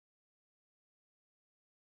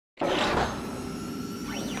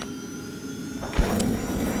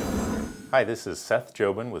Hi, this is Seth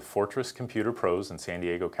Jobin with Fortress Computer Pros in San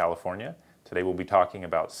Diego, California. Today we'll be talking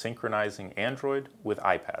about synchronizing Android with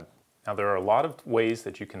iPad. Now there are a lot of ways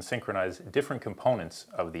that you can synchronize different components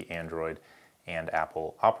of the Android and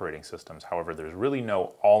Apple operating systems. However, there's really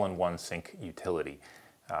no all-in-one sync utility.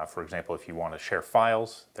 For example, if you want to share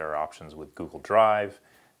files, there are options with Google Drive,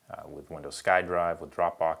 with Windows SkyDrive, with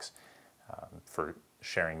Dropbox. For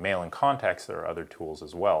sharing mail and contacts, there are other tools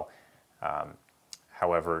as well.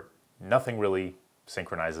 However, nothing really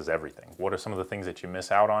synchronizes everything. What are some of the things that you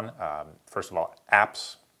miss out on? First of all,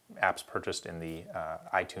 apps purchased in the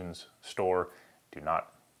iTunes store do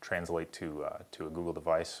not translate to a Google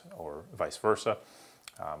device or vice versa.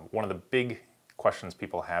 One of the big questions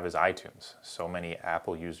people have is iTunes. So many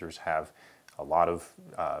Apple users have a lot of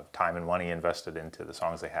time and money invested into the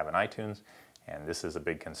songs they have in iTunes, and this is a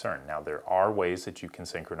big concern. Now there are ways that you can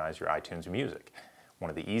synchronize your iTunes music. One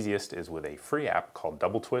of the easiest is with a free app called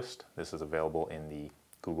Double Twist. This is available in the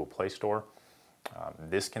Google Play Store.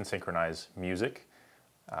 This can synchronize music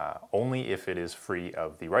only if it is free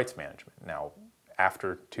of the rights management. Now,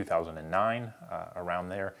 after 2009, around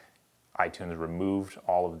there, iTunes removed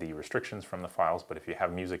all of the restrictions from the files, but if you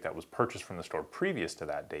have music that was purchased from the store previous to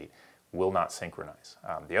that date, will not synchronize.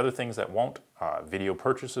 The other things that won't, video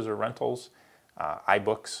purchases or rentals,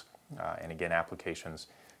 iBooks, and again, applications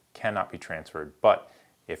cannot be transferred, but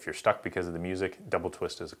if you're stuck because of the music, Double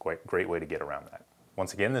Twist is a great way to get around that.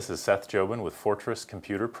 Once again, this is Seth Jobin with Fortress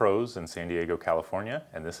Computer Pros in San Diego, California,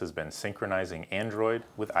 and this has been Synchronizing Android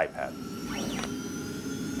with iPad.